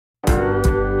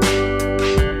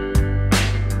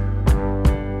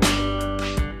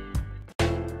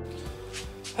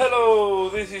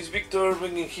is Victor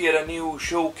bringing here a new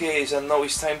showcase, and now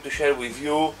it's time to share with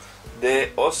you the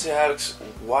Ocearch's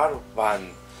Warband.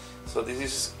 So this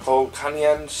is called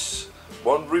Kainan's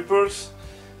Bone Reapers,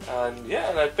 and yeah,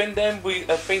 and I paint them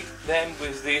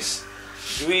with these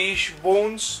greyish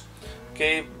bones,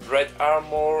 okay, red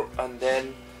armor, and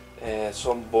then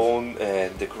some bone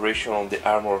decoration on the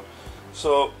armor.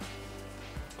 So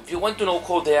if you want to know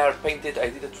how they are painted, I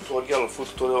did a tutorial, a full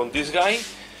tutorial on this guy.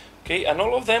 Okay, and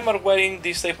all of them are wearing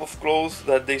this type of clothes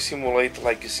that they simulate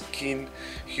like skin,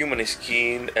 human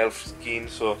skin, elf skin,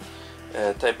 so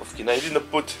type of skin. I didn't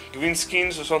put green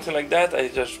skins or something like that, I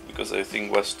just because I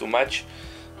think it was too much,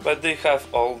 but they have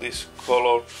all this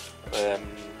color,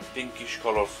 pinkish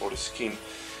color for the skin.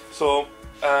 So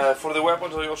for the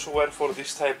weapons, I also went for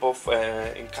this type of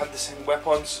incandescent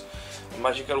weapons,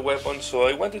 magical weapons, so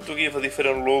I wanted to give a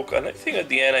different look, and I think at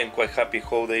the end I'm quite happy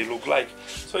how they look like.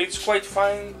 So it's quite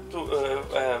fun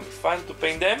to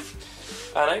paint them,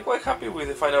 and I'm quite happy with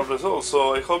the final result.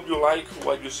 So I hope you like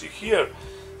what you see here.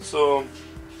 So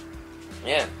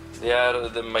yeah, they are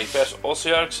my first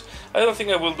Ocearchs. I don't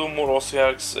think I will do more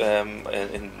Ocearchs,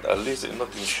 at least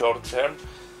not in short term,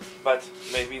 but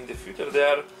maybe in the future. They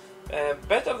are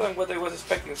better than what I was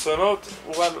expecting. So not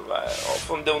one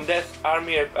from the Undead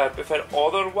army. I prefer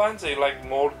other ones. I like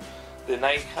more the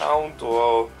Night Hound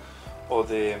or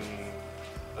the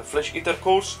Flesh Eater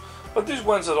course. But these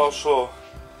ones are also,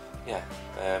 yeah,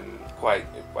 quite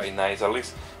nice. At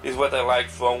least is what I like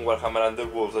from Warhammer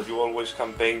Underworld, that you always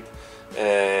can paint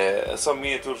some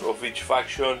miniatures of each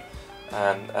faction,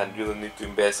 and you don't need to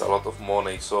invest a lot of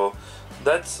money. So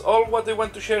that's all what I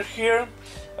want to share here.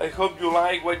 I hope you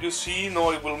like what you see. Now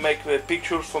I will make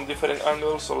pictures from different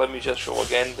angles, so let me just show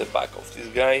again the back of this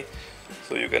guy,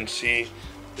 so you can see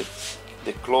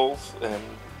the clothes and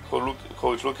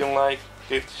how it's looking like.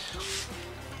 Okay.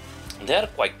 They are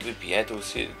quite creepy, to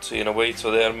see in a way. So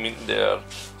they are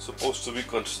supposed to be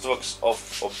constructs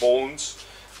of bones.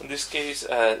 In this case,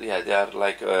 yeah, they are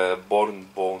like bone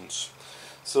bones.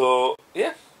 So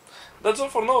yeah, that's all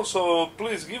for now. So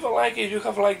please give a like if you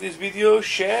have liked this video,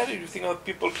 share if you think that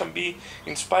people can be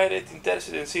inspired,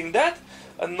 interested in seeing that,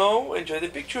 and now enjoy the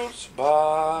pictures.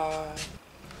 Bye.